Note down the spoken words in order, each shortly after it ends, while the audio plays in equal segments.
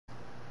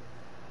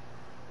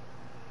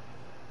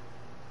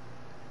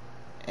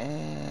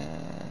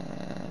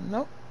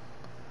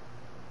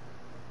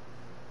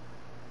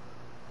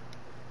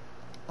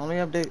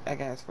update, I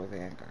guess, for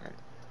Vanguard.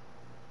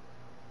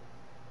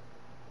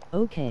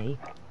 Okay.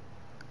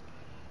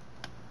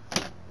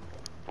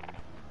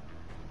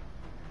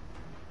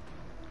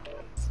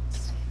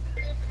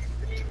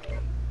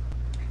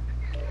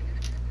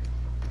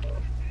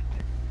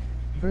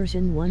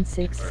 Version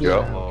 160.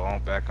 Yep.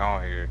 I'm back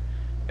on here.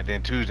 And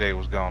then Tuesday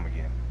was gone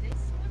again.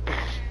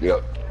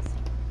 Yep.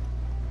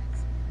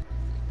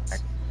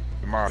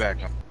 Tomorrow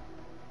back on.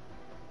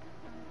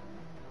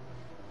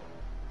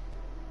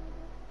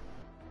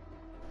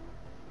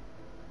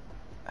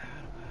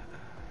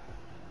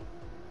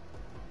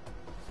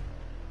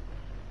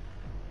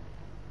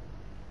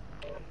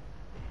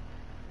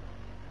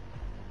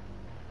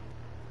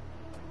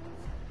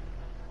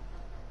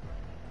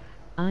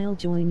 I'll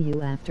join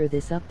you after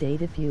this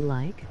update if you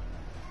like.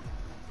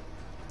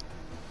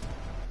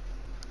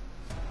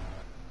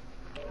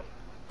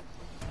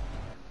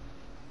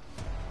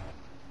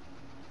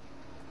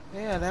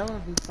 Yeah, that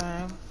would be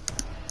fine.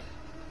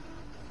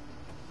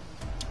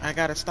 I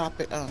gotta stop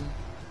at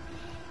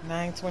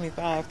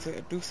 9:25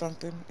 to do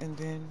something, and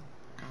then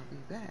I'll be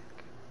back.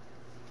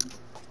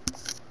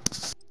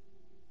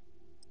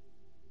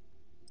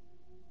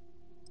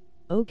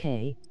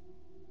 Okay.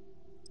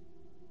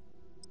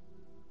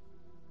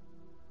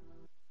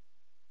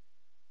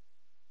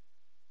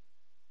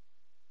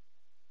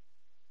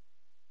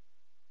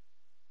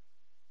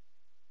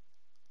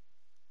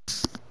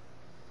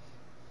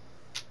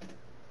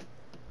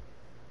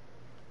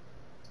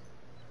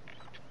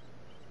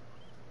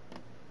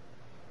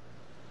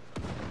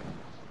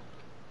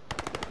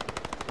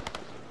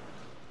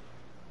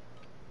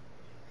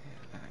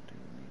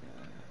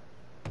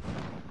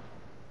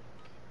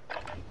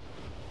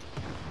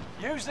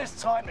 Use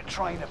this time to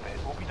train a bit.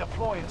 We'll be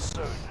deploying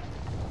soon.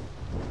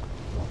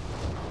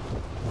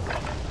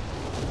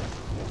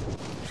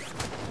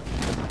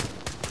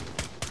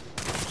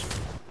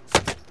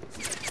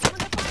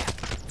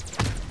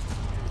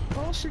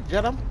 Oh shoot,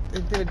 get him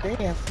and did a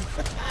dance.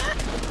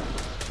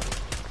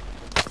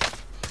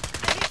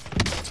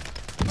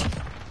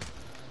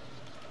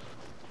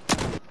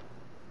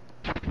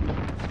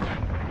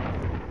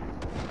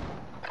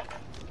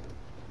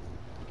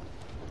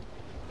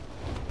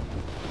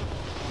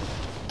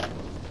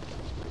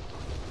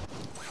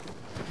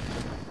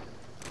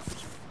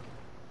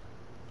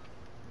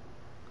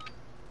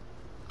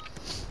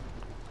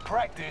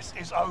 Practice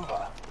is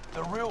over.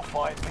 The real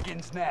fight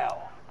begins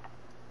now.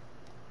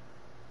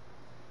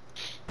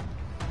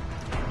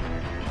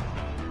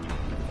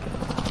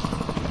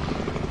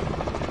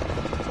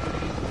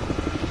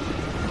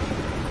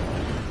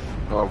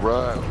 All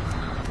right.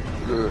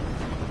 Good.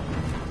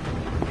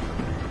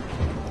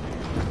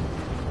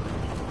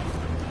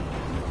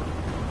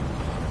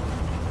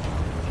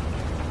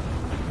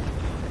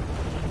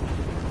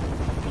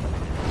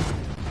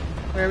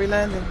 Where are we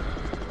landing?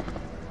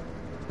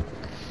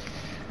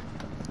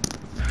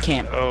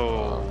 Camp.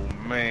 Oh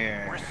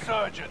man.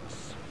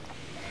 Resurgence.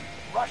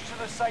 Rush to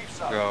the safe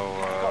zone. Go,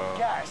 We've got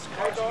gas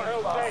closing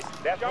in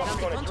fast. That's what I'm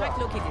gonna Contract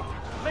try. located.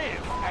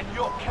 Live and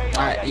your KIA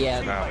Alright, yeah.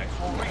 teammates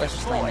will Let's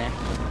just land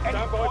redeploy. there.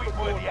 Any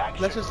point-worthy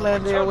action. Let's just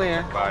land there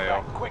where?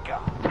 Bio. Quicker.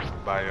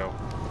 Bio.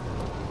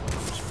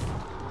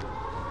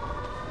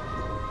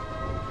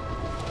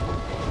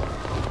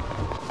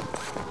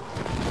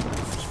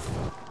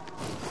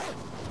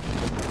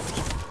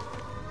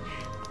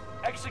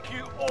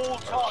 Execute all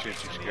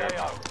targets in the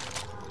AO.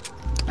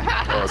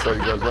 Oh, I thought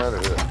you guys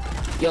landed here.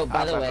 Yo,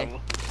 by the way,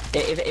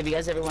 if you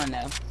guys ever want to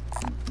know,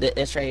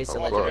 this raid is a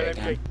legendary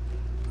gun.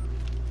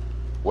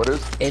 What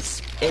is?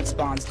 It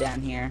spawns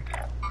down here.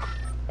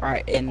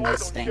 Alright, in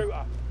this thing.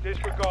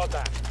 Disregard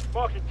that.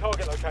 Marking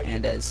target location.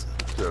 And it does.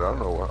 Shit, I don't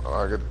know.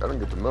 I didn't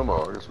get the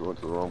memo. I guess we went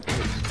to the wrong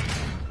place.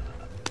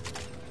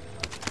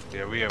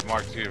 Yeah, we have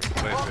marked here for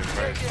places,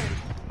 right?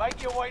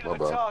 Make your way to My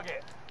the bad.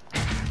 target.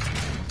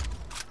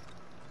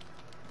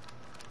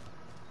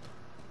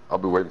 I'll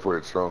be waiting for you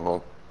at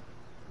Stronghold.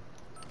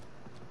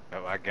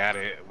 Oh, I got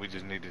it. We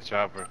just need the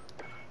chopper.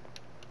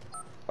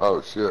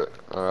 Oh shit.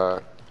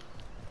 Alright.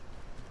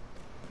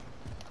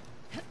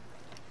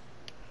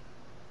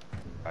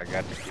 I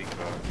got the key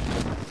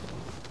card.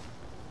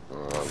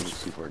 Let me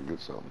see if I can get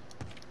something.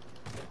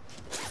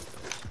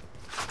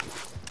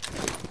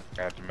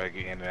 I have to make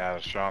it in and out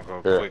of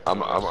Stronghold Here, quick. I'm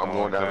That's the going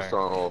only down to thing.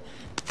 Stronghold.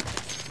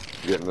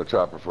 Getting the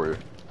chopper for you.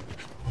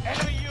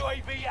 Enemy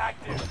UAV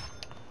active.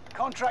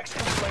 Contracts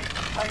complete.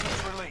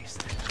 Payments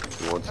released.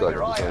 One Keep second,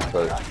 your eye just out,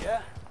 hang tight.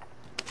 yeah?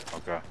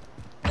 Okay.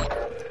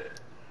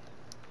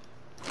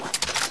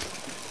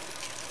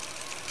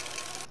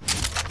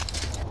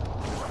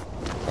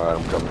 Alright,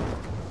 I'm coming.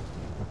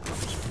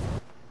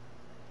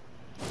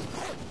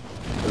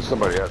 There's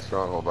somebody at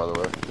Stronghold, by the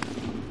way.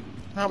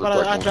 How Looks about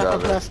like I'll one drop guy a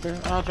there. cluster.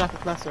 I'll drop a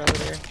cluster over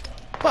there.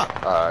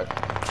 Fuck! Alright,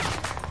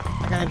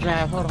 I gotta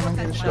drive. Hold on, I'm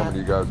gonna get a coming shot. to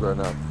you guys right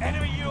now.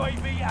 Enemy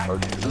UAV Oh,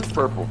 active. it's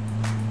purple.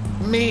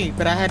 Me,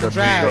 but I had to That's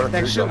me, sir. drive.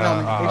 They're shooting on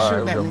me. They're Alright,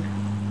 shooting here at we me. go.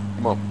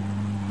 Come on.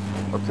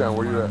 Uptown,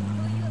 where you at?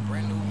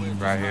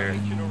 Right here.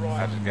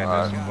 I just got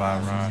Alright. that supply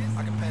run.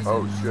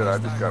 Oh shit, I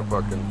just got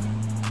fucking...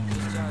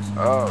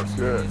 Oh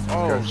shit.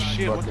 Oh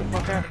shit! What the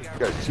fuck happened?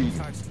 This guy's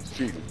cheating. He's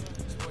cheating.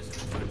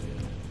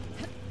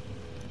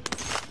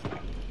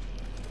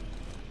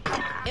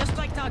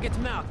 Airstrike target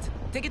marked.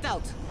 Take it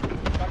out.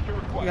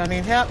 Y'all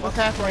need help? What's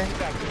happening?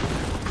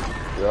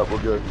 Yeah,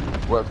 we're good.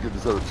 We'll have to get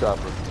this other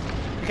chopper.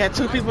 We got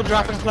 2 people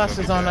dropping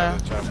clusters on the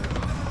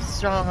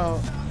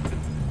stronghold.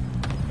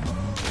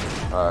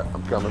 Alright,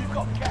 I'm coming. We're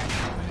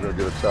gonna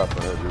get a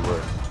chopper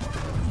everywhere.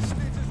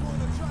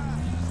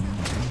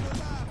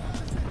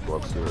 Go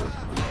upstairs.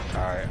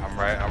 Alright,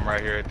 I'm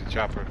right here at the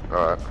chopper.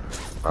 Alright.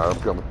 Alright,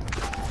 I'm coming.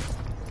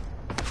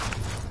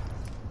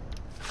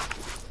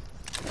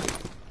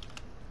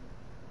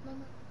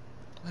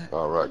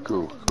 Alright,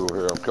 cool. Cool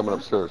here. I'm coming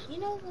upstairs. You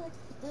know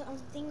the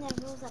thing that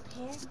rolls up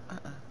hair?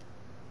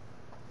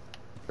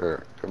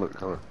 Here, come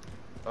on.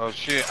 Oh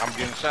shit! I'm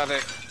getting shot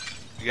at.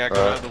 You gotta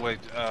go the other way.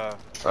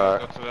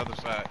 Go to the other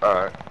side.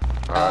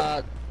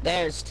 Alright.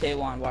 There's 2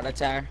 on water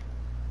tower.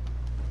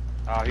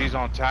 Oh, he's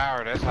on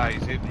tower. That's how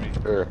he's hitting me.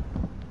 Here.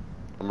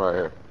 I'm right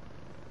here.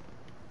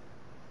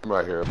 I'm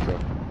right here up there.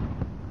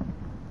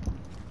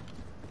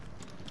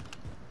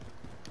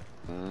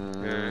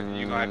 Yeah,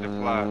 you gonna have to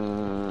fly.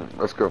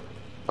 Let's go.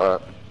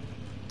 Alright.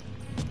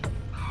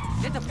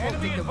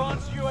 Enemy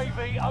advanced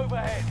UAV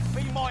overhead.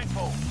 Be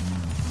mindful.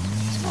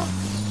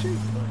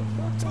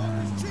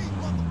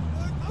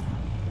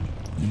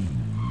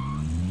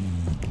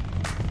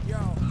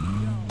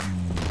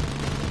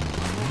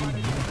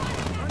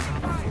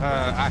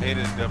 I hit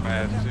his dumb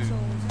ass too.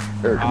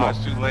 Here, come on.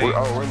 It's too late.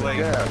 We're in Too the late.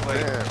 gas. Too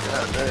late.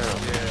 Damn.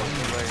 Yeah,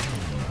 too late.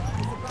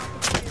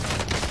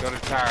 Go to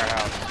Tire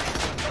House.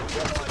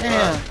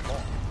 Damn.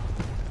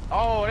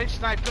 Oh, they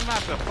sniped him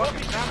out the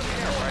fucking top of the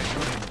air, right?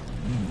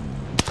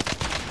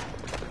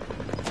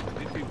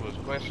 These people is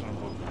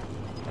questionable.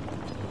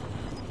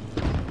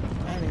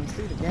 I didn't even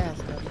see the gas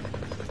though.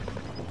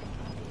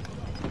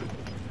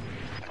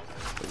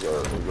 We got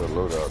a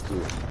loadout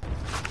too.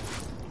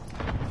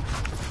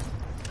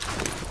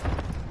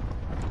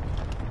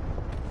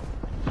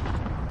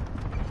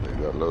 They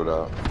got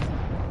loadout.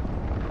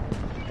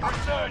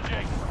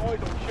 Resurging.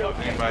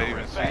 Anybody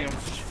even see him?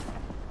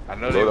 I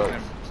know they was Loadout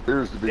in.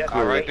 appears to be Oh,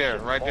 clear. right there,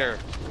 right there.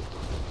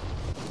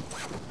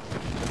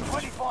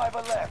 25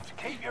 are left.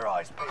 Keep your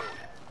eyes peeled.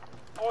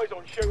 Eyes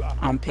on shooter.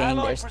 I'm pinged.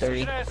 Allied There's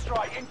 30. precision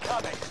airstrike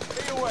incoming.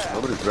 Be aware.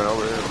 Nobody's been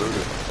over here and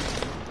looted.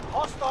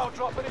 Hostile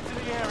dropping into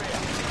the area.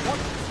 Watch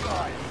the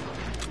skies.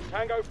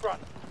 Tango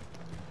front.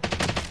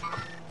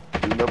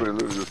 Dude, nobody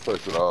looted this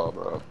place at all,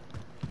 bro.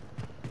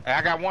 Hey,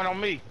 I got one on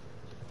me.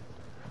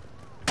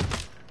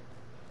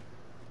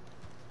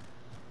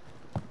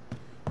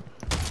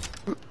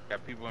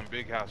 Got people in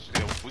big house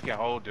still. We can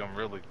hold them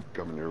really.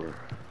 Coming your way.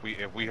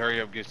 If we hurry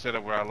up, get set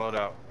up with our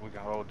loadout, we can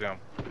hold them.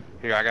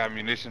 Here, I got a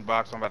munition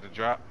box I'm about to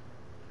drop.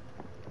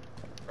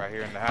 Right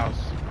here in the house.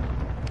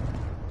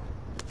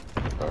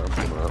 Alright, I'm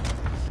coming up.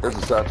 There's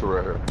a satchel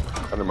right here.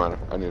 I didn't mind it.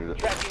 I needed it.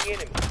 Tracking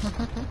enemy.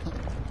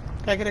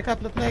 Can I get a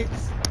couple of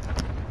plates?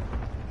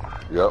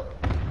 Yep.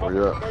 Where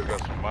you at? We got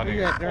some Where money.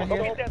 you at? Right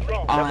here? Get that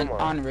wrong.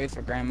 On the roof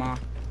for Grandma.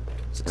 There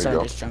So you I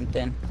go. just jumped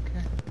in.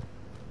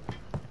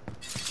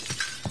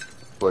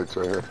 Plates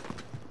right here.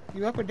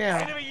 You up or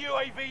down? Enemy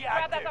UAV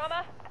active.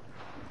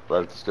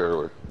 Right at the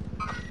stairway.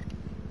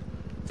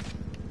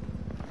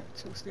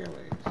 2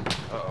 stairways.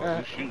 Uh-oh,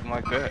 who's shooting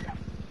like that?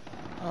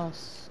 Oh,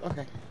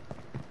 okay.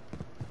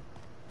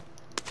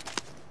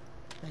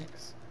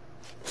 Thanks.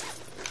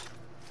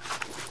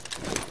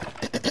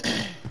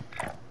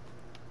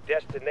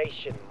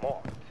 Destination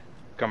marked.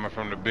 Coming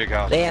from the big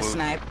house. They have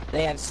Blue.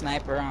 They have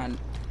sniper on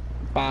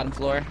bottom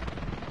floor.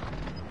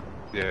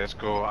 Yeah, that's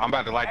cool. I'm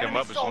about to light them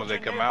Enemy up as soon as they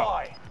soldier come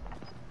out. nearby.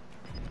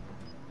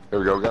 Here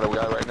we go. We got a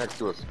guy right next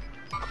to us.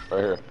 Right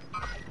here.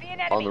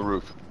 On the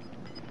roof.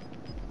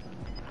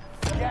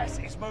 Gas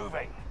is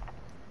moving.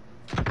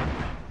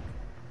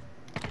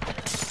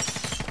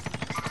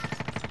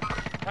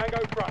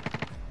 Tango front.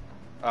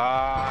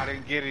 I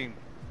didn't get him.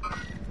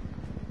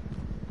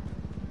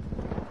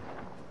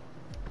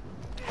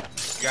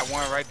 Got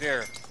one right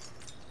there.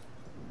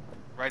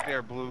 Right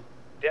there, Blue.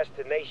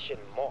 Destination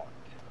marked.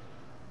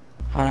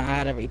 Hold on, I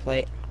had a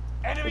replay.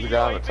 Enemy There's a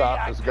guy on the UAV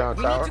top. There's a guy on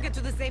active. the tower. get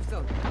to the safe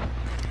zone.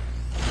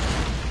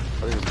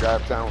 I think there's a guy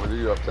uptown with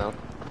you uptown.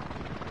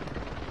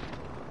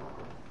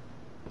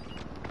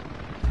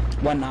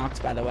 One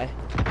knocked, by the way.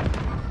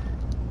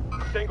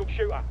 Single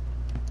shooter.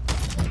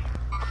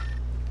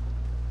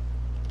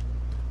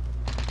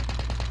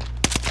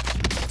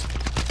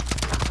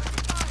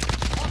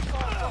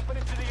 Hostile dropping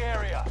into the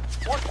area.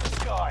 Watch the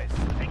skies.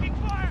 Taking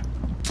fire.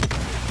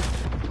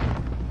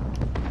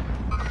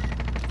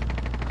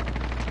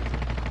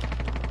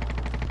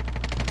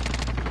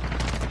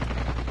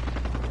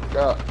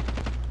 Yeah.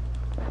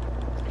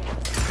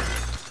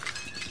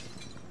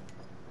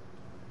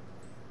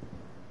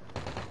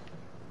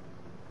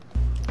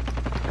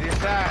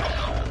 Inside.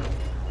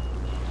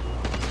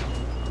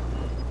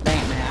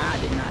 Damn, man, I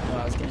did not know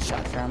I was getting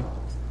shot from.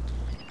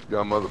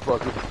 Young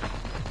motherfucker.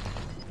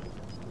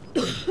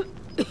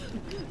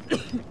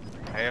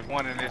 Hey, There's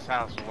one in this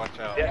house, so watch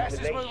out. Gas is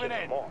moving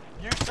in.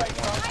 You safe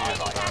zone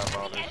highlighted.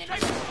 All this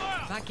shit.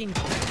 Backing.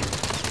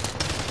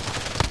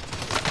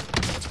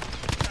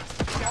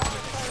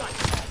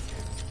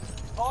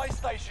 Buy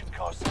station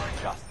costs are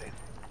adjusted.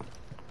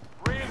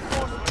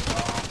 Reinforcements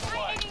are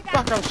on the way.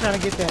 Fuck, I was trying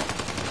to get that.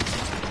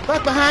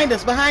 Fuck, behind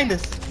us, behind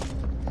us.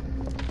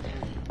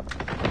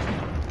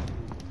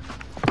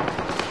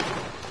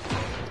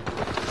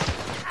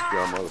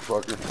 Yeah,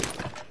 motherfucker.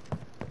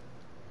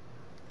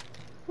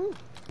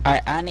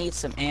 Alright, I need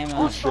some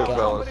ammo. Good shit, Go.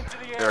 fellas.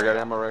 Here, I got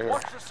ammo right here.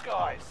 Watch the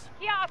skies.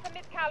 Here are some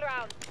mid-cal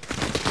rounds.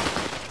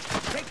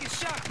 Take a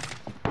shot.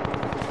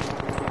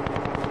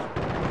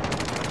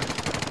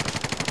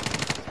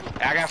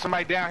 I got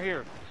somebody down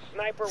here.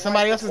 Sniper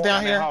Somebody else rifle is down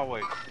In the here.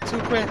 hallway. Two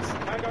prints.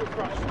 Tango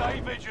front. Stay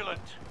vigilant.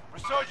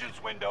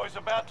 Resurgence window is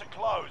about to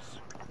close.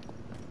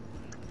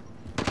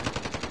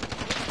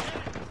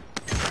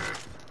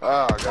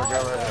 Ah, I got a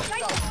guy right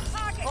here.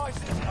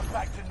 Prices are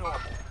back to normal.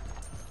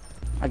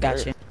 I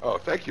got you. Oh,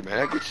 thank you,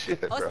 man. Good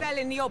shit, bro. Hostile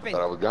in the open.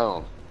 Thought I was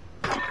gone.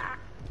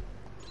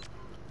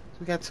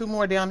 We got two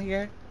more down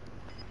here.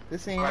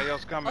 This end. Somebody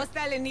else coming.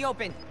 Hostile in the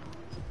open.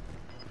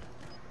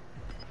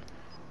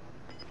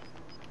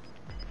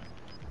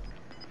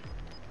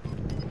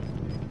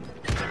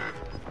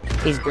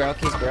 He's broke,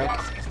 he's broke.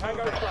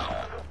 Tango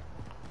front.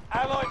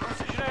 Allied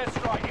precision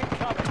airstrike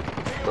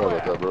incoming. Be Sorry aware.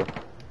 about that, bro.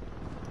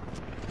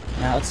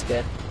 No, it's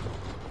good.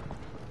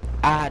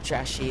 Ah,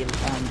 trashy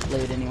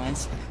loot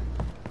anyways.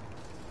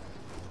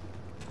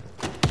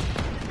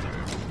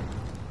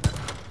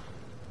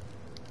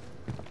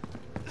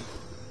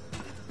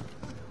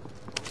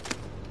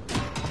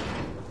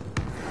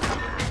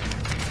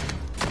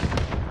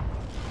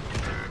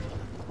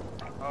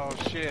 Oh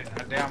shit,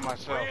 I downed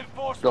myself.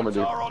 Reinforcements Come on,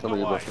 dude. are on Come the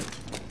here, bro. way.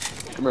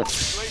 Come here.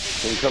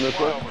 Can you come this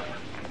way?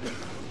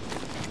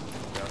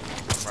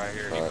 Right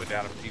here, he Alright. put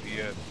down a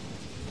PBS.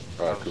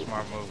 That Alright, was cool. a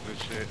smart move, good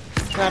shit.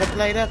 Try to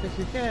play it up if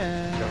you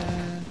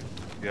can.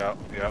 Yep.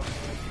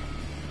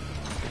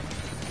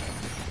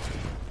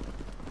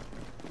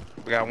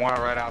 We got one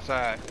right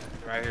outside,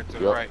 right here to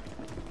the Yep. right.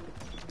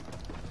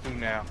 Two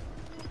now.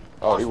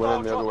 Oh, he went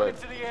in the other way.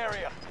 Into the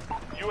area.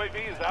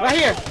 UAV is out. Right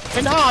here.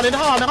 In the hall, in the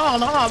hall, in the hall, in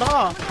the hall, in the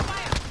hall.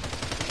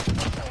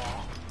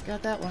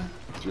 Got that one.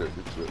 Shit,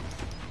 good shit.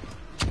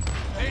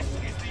 This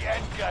is the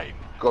end game.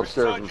 Go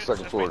upstairs on the Resurgence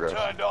second has floor, been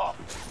guys. Turned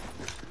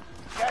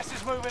off. Gas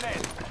is moving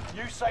in.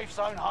 New safe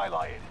zone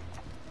highlighted.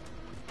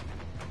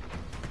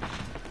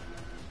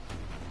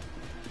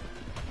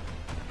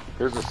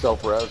 Here's a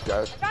self-res,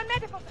 guys. Found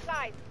medical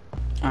supplies.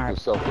 Alright.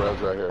 There's self-res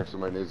right here.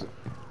 Somebody needs it.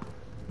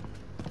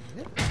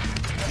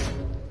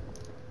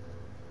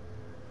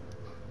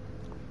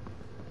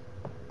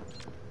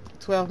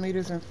 12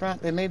 meters in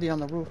front. They may be on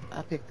the roof.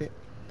 I picked it.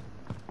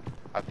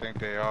 I think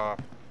they are.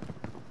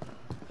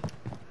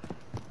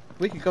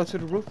 We could go to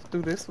the roof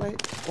through this way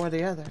or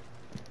the other.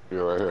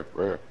 Here, right here,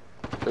 right here.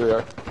 Here they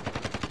are.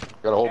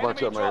 Got a whole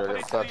bunch of them right here.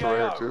 I got Enemy Satchel right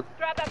dropping here, too.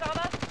 Grab that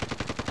armor.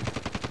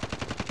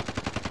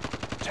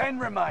 10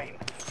 remain.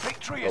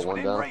 Victory is Got one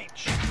within down.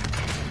 reach.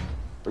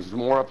 There's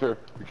more up here.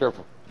 Be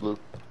careful, Luke.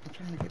 I'm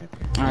trying to get up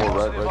here. More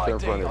Alright, right there in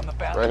front on the of you.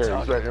 bounty Right here. He's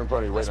target. right here in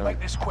front of you. Wait Let's on make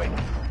this quick.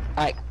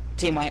 alright.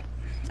 Team white.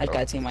 I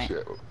got team white.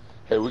 Shit.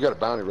 Hey, we got a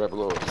bounty right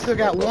below us. Still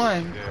got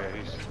one. Yeah,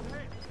 he's.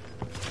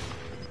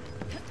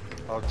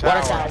 Oh, Water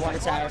tower. tower, water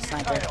tower,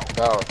 sniper.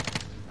 Tower.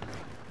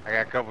 I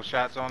got a couple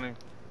shots on him.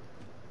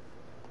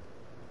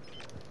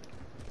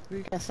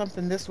 We got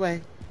something this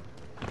way.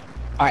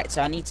 Alright,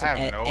 so I need some I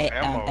have no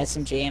ammo.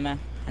 SMG ammo.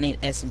 I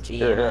need SMG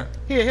Here, ammo.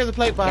 here. Here's a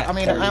plate box. Yeah, I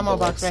mean, an 30 ammo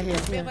box bullets. right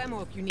here. We have Here.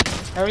 ammo if you need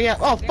it. Hurry up.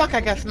 Oh, fuck, I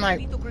got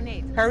sniped. Lethal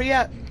grenade. Hurry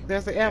up.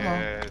 There's the ammo.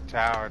 Yeah,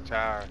 tower.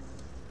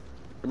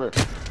 Come here.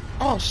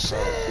 Oh,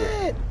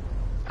 shit.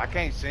 I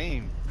can't see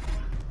him.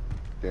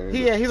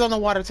 Danny, Yeah, he's on the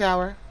water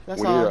tower.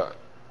 That's we need all. a.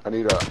 I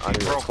need a He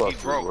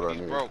cluster. broke. is what I He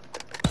need. broke.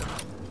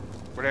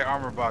 Where that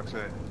armor box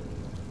at?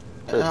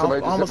 Hey,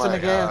 somebody just Almost hit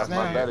in the my, gas my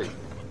now. Betty.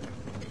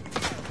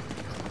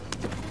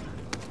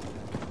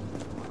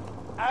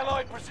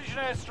 Allied precision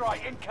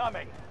airstrike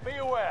incoming. Be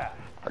aware.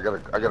 I got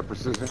a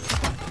precision.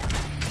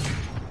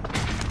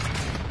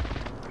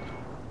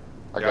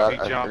 I Yeah, got he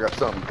I jumped. got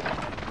something.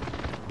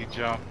 He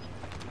jumped.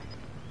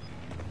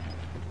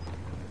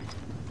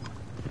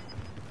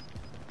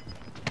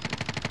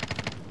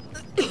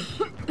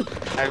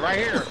 Hey, right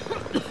here.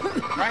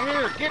 Right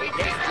here. Get it.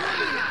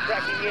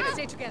 Tracking in it.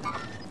 Stay together.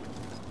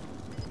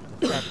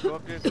 Got to go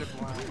up this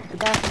zip line.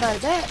 Goodbye, somebody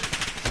back.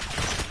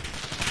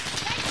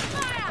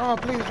 Oh,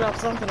 please drop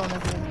something on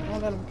this thing.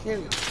 Don't let him kill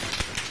you.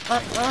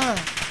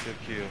 Good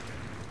kill.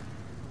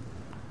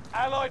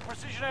 Allied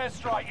precision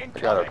airstrike I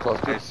got a incoming.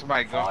 cluster. Hey,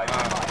 somebody go. Five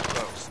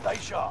remain. Stay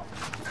sharp.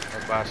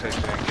 Buy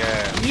station and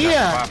gas.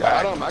 Yeah. That's my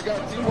Got bag. him. I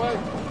got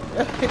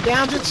T-White.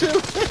 Down to 2.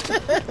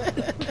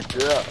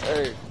 Yeah.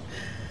 Hey.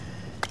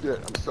 Yeah,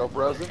 I'm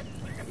self-resing.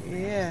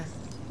 Yeah.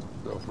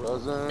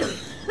 Self-resing.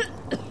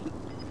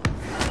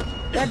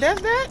 That does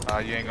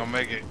that? You ain't gonna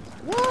make it.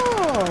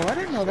 Whoa, I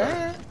didn't know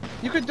that.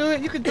 You could do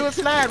it. You could do a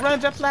slide,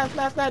 run, jump, slide,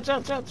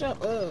 jump,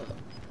 jump.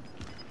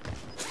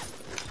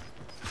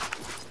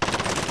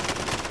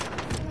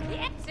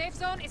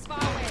 zone is far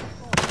away.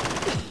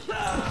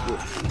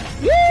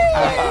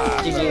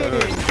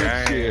 GG.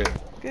 Good shit.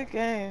 Good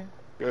game.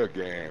 Good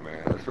game,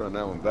 man. Let's run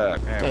that one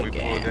back. Man, we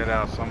Good pulled game. that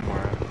out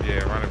somewhere. Yeah,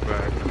 run it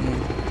back.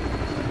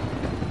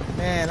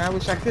 Man, I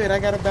wish I could. I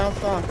gotta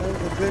bounce off. That was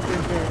a good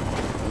game.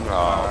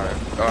 Alright,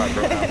 bro.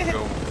 Have to go.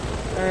 All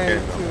right, Okay,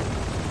 you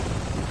too.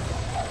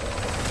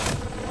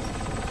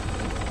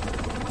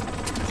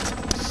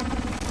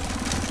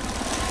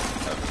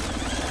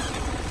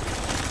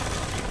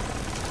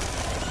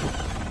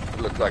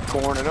 Looks like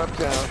corn in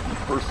Uptown.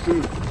 First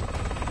two.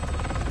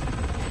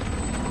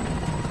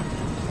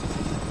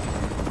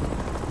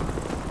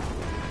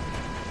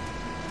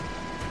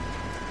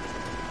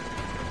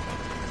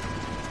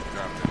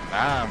 Dropped a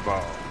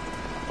 9-ball.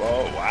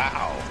 Oh,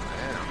 wow.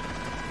 Damn.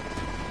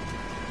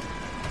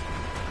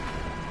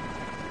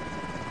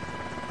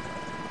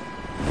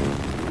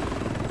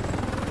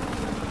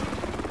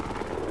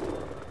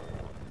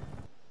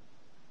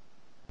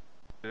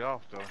 Get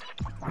off though.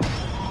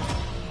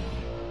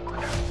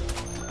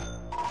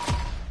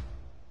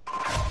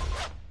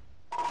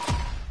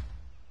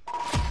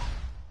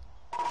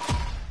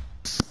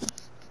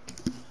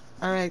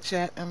 All right,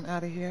 chat. I'm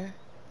out of here.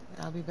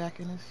 I'll be back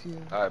in a few.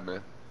 Alright,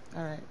 man.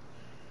 All right.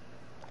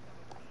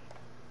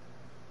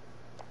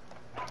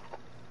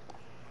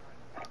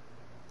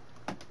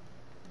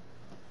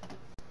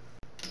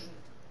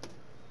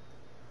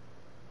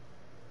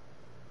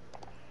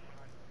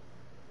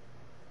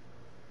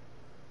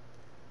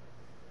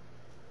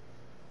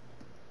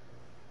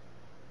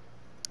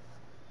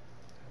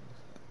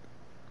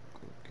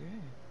 Okay.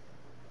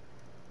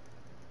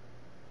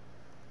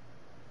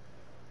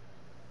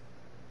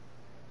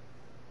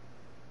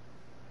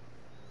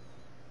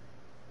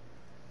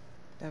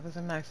 That was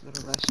a nice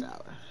little rush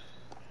hour.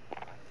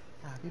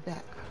 I'll be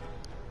back.